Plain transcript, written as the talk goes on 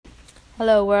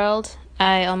Hello, world.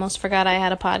 I almost forgot I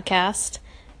had a podcast.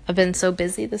 I've been so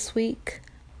busy this week,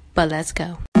 but let's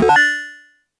go.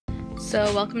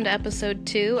 So, welcome to episode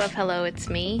 2 of Hello, It's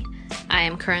Me. I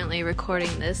am currently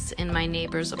recording this in my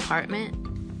neighbor's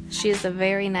apartment. She is a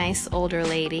very nice older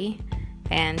lady,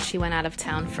 and she went out of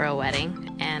town for a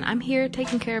wedding, and I'm here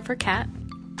taking care of her cat.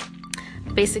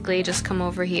 Basically, just come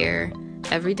over here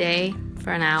every day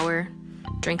for an hour,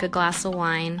 drink a glass of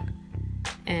wine,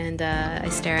 and I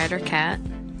stare at her cat.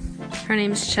 Her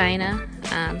name's China,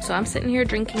 so I'm sitting here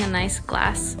drinking a nice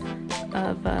glass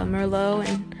of Merlot,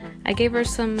 and I gave her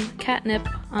some catnip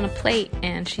on a plate,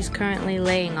 and she's currently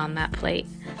laying on that plate,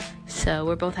 so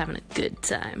we're both having a good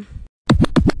time.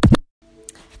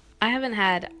 I haven't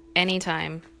had any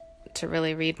time to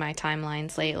really read my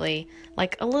timelines lately,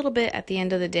 like a little bit at the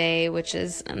end of the day, which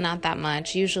is not that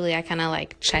much. Usually I kind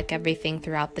of check everything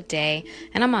throughout the day,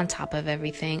 and I'm on top of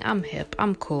everything. I'm hip,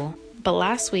 I'm cool. But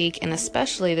last week, and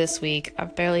especially this week,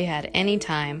 I've barely had any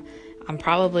time. I'm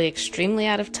probably extremely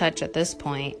out of touch at this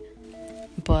point,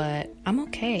 but I'm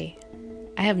okay.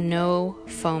 I have no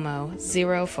FOMO,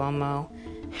 zero FOMO,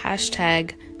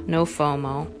 hashtag no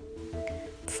FOMO.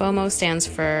 FOMO stands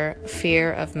for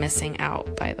fear of missing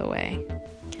out, by the way.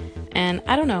 And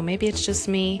I don't know, maybe it's just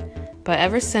me, but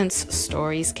ever since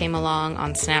stories came along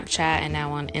on Snapchat and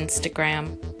now on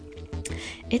Instagram,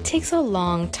 it takes a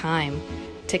long time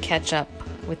to catch up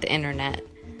with the internet.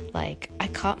 I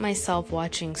caught myself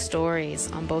watching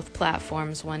stories on both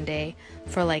platforms one day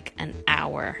for an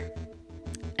hour.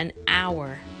 An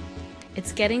hour.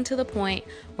 It's getting to the point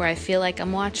where I feel like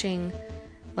I'm watching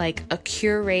a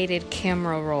curated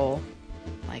camera roll,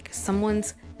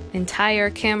 someone's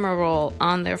entire camera roll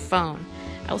on their phone.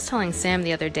 I was telling Sam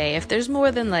the other day, if there's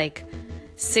more than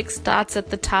 6 dots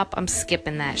at the top, I'm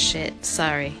skipping that shit.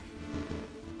 Sorry.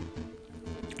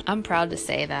 I'm proud to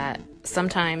say that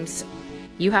sometimes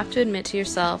you have to admit to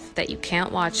yourself that you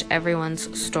can't watch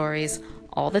everyone's stories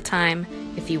all the time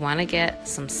if you want to get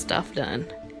some stuff done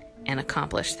and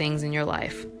accomplish things in your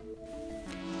life.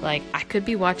 I could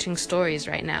be watching stories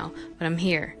right now, but I'm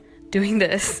here doing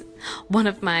this. One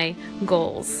of my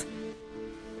goals.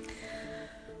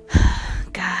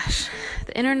 Gosh,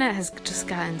 the internet has just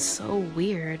gotten so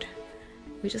weird.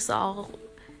 We just all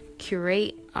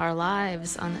curate our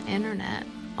lives on the internet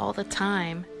all the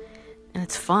time. And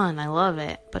it's fun, I love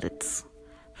it, but it's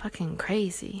fucking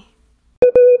crazy.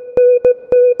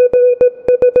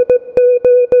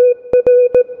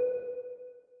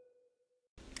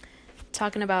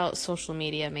 Talking about social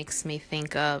media makes me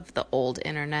think of the old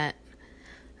internet.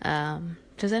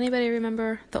 Does anybody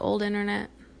remember the old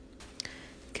internet?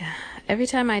 Every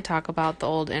time I talk about the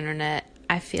old internet,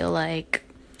 I feel like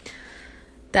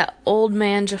that old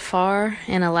man Jafar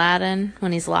in Aladdin,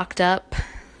 when he's locked up,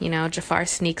 Jafar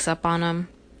sneaks up on him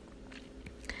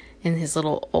in his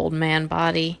little old man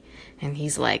body, and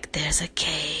he's like, there's a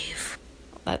cave.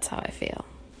 That's how I feel.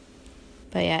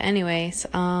 But yeah, anyways,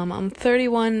 I'm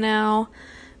 31 now.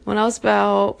 When I was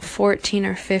about 14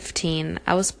 or 15,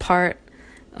 I was part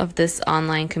of this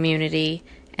online community,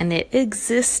 and it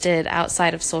existed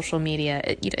outside of social media.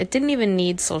 It didn't even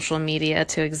need social media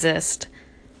to exist.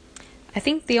 I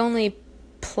think the only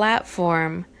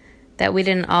platform that we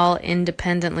didn't all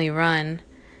independently run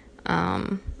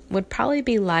would probably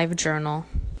be LiveJournal.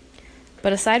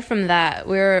 But aside from that,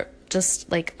 we're just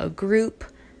a group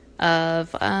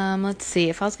of, let's see,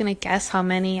 if I was going to guess how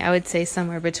many, I would say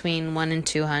somewhere between 1 and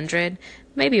 200,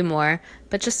 maybe more,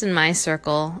 but just in my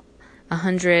circle,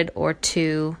 100 or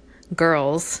 2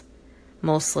 girls,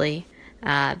 mostly.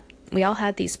 We all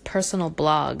had these personal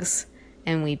blogs,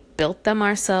 and we built them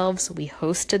ourselves, we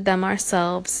hosted them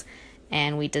ourselves,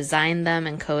 and we designed them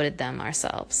and coded them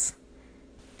ourselves.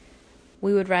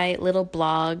 We would write little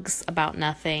blogs about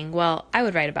nothing. Well, I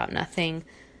would write about nothing.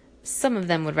 Some of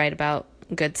them would write about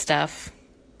good stuff,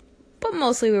 but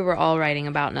mostly we were all writing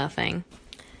about nothing.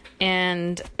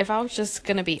 And if I was just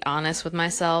gonna be honest with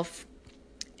myself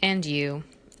and you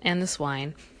and this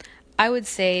wine, I would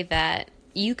say that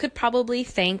you could probably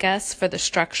thank us for the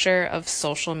structure of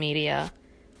social media.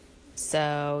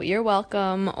 So you're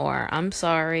welcome, or I'm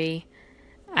sorry.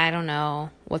 I don't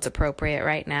know what's appropriate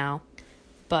right now,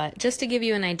 but just to give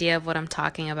you an idea of what I'm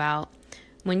talking about,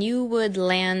 when you would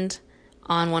land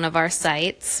on one of our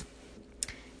sites,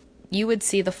 you would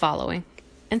see the following.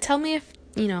 And tell me if,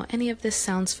 any of this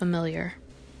sounds familiar.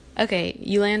 Okay,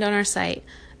 you land on our site.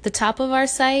 The top of our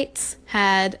sites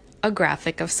had a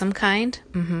graphic of some kind.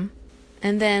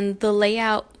 And then the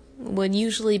layout would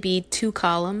usually be 2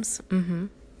 columns.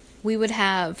 We would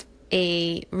have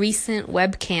a recent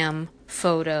webcam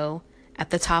photo at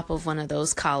the top of one of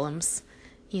those columns.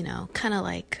 you know, kind of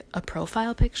like a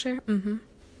profile picture.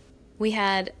 We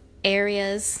had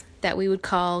areas that we would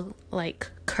call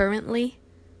like currently.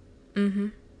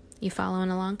 You following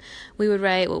along? We would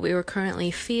write what we were currently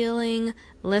feeling,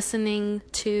 listening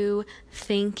to,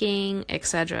 thinking,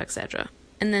 etc., etc.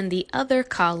 And then the other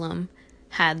column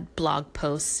had blog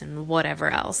posts and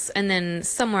whatever else. And then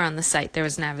somewhere on the site there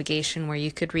was navigation where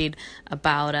you could read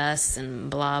about us and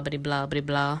blah, blah, blah, blah,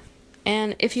 blah.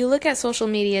 And if you look at social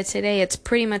media today, it's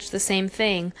pretty much the same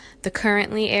thing. The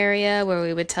currently area where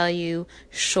we would tell you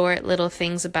short little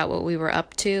things about what we were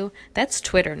up to, that's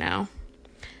Twitter now.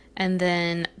 And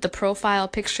then the profile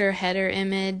picture, header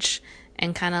image,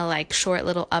 and kind of like short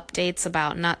little updates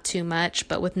about not too much,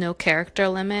 but with no character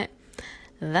limit,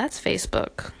 that's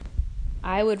Facebook.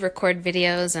 I would record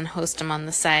videos and host them on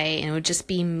the site, and it would just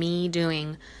be me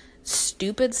doing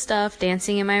stupid stuff,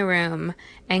 dancing in my room,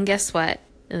 and guess what?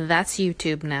 That's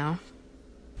YouTube now.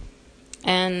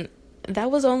 And that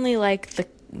was only like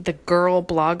the girl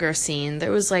blogger scene.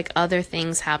 There was like other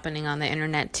things happening on the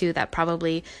internet too that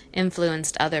probably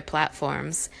influenced other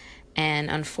platforms. And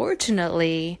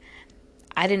unfortunately,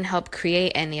 I didn't help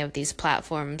create any of these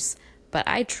platforms, but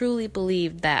I truly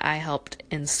believe that I helped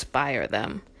inspire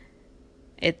them.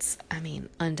 It's,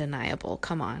 undeniable.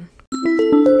 Come on.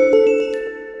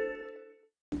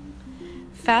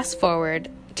 Fast forward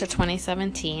to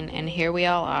 2017, and here we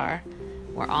all are.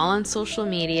 We're all on social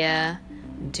media,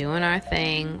 doing our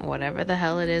thing, whatever the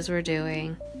hell it is we're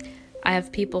doing. I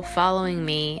have people following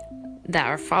me that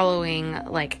are following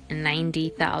like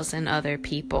 90,000 other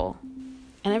people.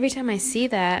 And every time I see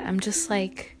that, I'm just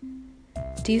like,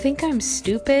 do you think I'm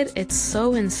stupid? It's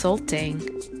so insulting.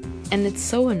 And it's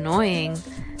so annoying.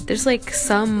 There's like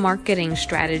some marketing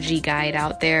strategy guide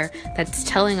out there that's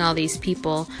telling all these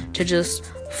people to just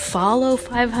follow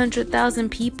 500,000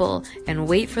 people and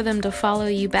wait for them to follow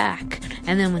you back.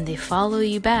 And then when they follow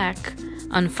you back,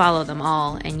 unfollow them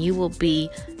all and you will be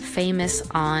famous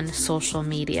on social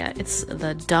media. It's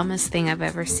the dumbest thing I've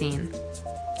ever seen.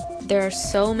 There are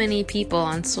so many people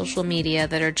on social media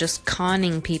that are just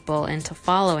conning people into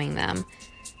following them.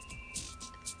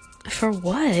 For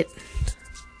what?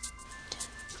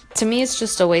 To me, it's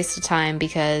just a waste of time,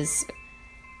 because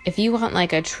if you want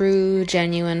like a true,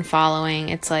 genuine following,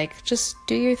 it's like, just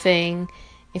do your thing.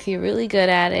 If you're really good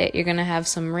at it, you're going to have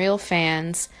some real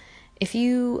fans. If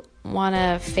you want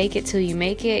to fake it till you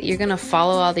make it, you're going to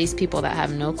follow all these people that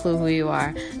have no clue who you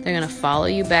are. They're going to follow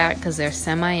you back because they're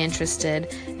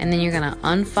semi-interested, and then you're going to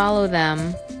unfollow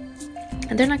them,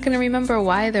 and they're not going to remember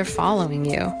why they're following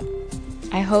you.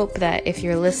 I hope that if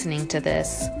you're listening to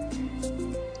this,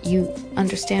 you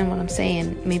understand what I'm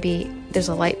saying. Maybe there's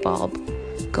a light bulb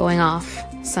going off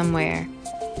somewhere.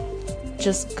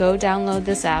 Just go download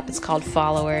this app. It's called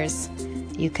Followers.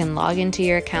 You can log into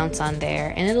your accounts on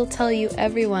there, and it'll tell you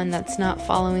everyone that's not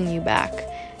following you back.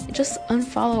 Just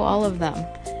unfollow all of them.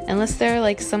 Unless they're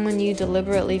like someone you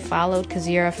deliberately followed because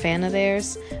you're a fan of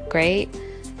theirs, great.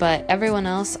 But everyone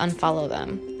else, unfollow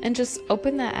them. And just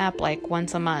open that app like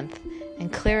once a month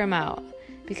and clear them out,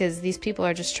 because these people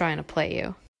are just trying to play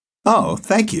you. Oh,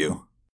 thank you.